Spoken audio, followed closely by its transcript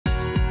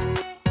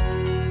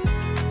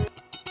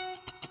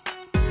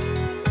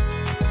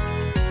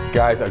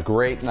Guys, a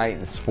great night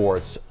in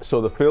sports. So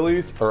the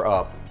Phillies are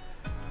up.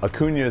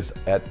 Acuna's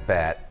at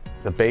bat.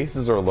 The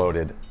bases are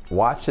loaded.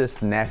 Watch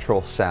this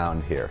natural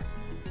sound here.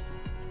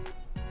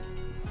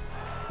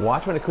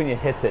 Watch when Acuna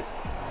hits it.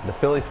 The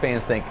Phillies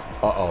fans think,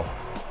 uh-oh.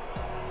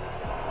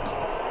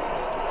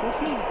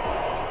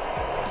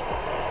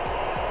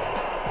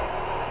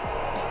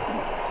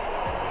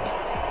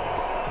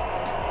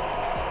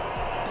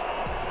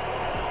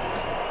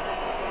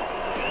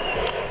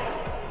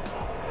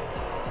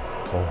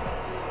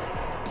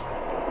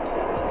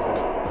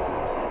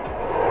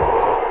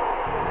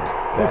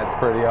 That's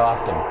pretty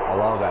awesome. I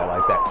love that. I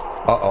like that.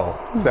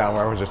 Uh-oh. Sound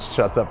where everyone just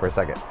shuts up for a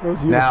second.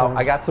 Now,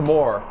 I got some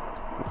more.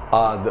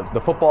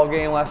 The football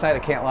game last night, I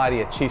can't lie to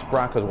you,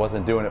 Chiefs-Broncos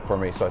wasn't doing it for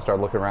me, so I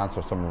started looking around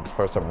for some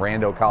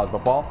rando college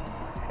football.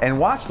 And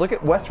watch, look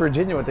at West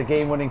Virginia with the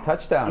game-winning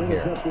touchdown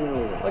here.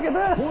 Look at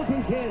this. 4th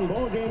and 10,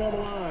 ball game on the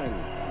line.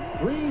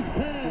 Green's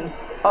pass.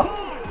 Oh.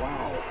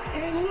 Wow.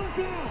 And look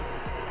out.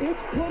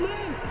 It's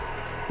Clement.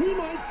 He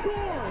might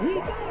score. He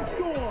does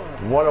score.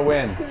 What a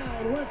win.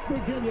 Touchdown, West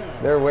Virginia.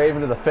 They're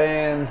waving to the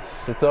fans.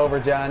 It's over,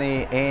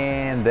 Johnny.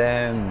 And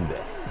then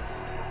this.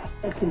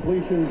 Last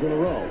completions in a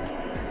row.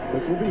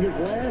 This will be his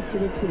last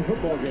Princeton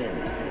football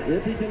game.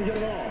 If he can get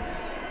it off.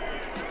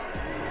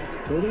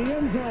 To the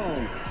end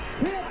zone.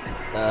 Tip.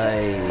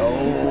 Nice.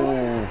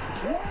 Oh.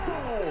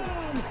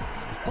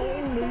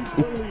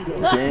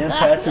 Dan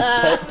Patrick's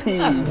pet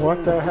peeve.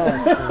 What the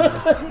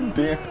hell?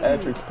 Dan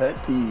Patrick's pet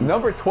peeve.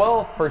 Number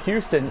 12 for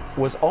Houston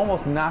was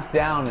almost knocked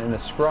down in the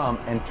scrum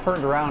and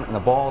turned around, and the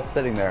ball's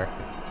sitting there,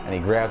 and he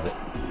grabs it.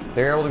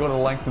 They're able to go to the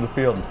length of the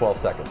field in 12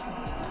 seconds.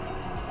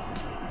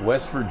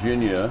 West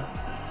Virginia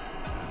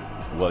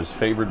was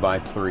favored by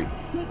 3.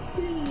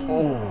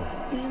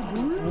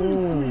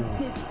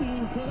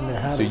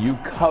 So you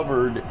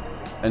covered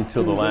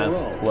until the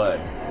last play.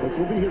 Which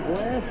will be his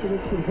last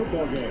Princeton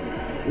football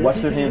game. Watch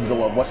their hands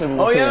go up. Watch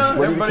everyone's Oh yeah, hands.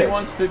 Ready to everybody catch.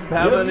 wants to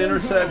have an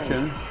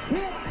interception.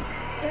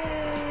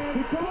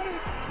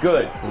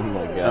 Good. Oh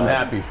my God. I'm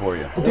happy for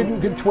you.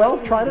 Did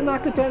 12 try to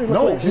knock it down?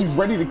 No, he's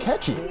ready to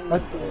catch it.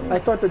 I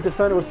thought the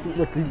defender was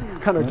like, he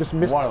kind of just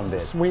missed One of them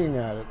did. swinging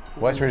at it.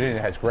 West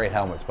Virginia has great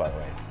helmets, by the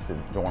way.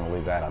 Don't want to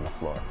leave that on the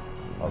floor.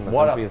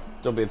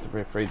 Don't be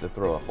afraid to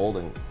throw a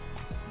holding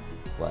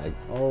flag.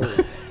 Oh.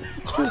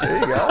 There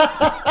you go.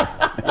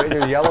 You got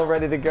your yellow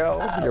ready to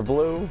go, your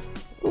blue.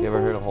 You ever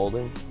heard of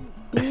holding?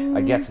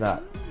 I guess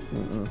not.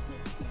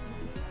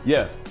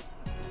 Yeah.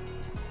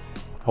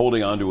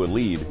 Holding on to a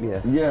lead.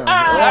 Yeah. Yeah.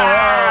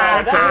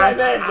 Ah, that's what I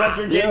meant, West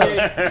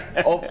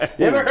Virginia. Oh,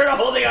 You ever heard of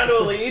holding on to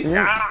a lead?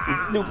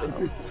 Ah,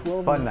 stupid.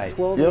 12, Fun night.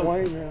 12 Yep.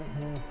 white, yeah.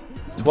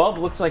 12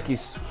 looks like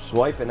he's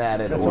swiping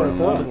at it That's or what I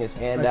thought. holding his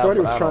hand I out. thought he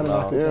was I trying don't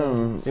to knock it know.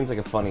 down. Seems like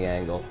a funny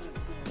angle.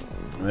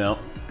 Well,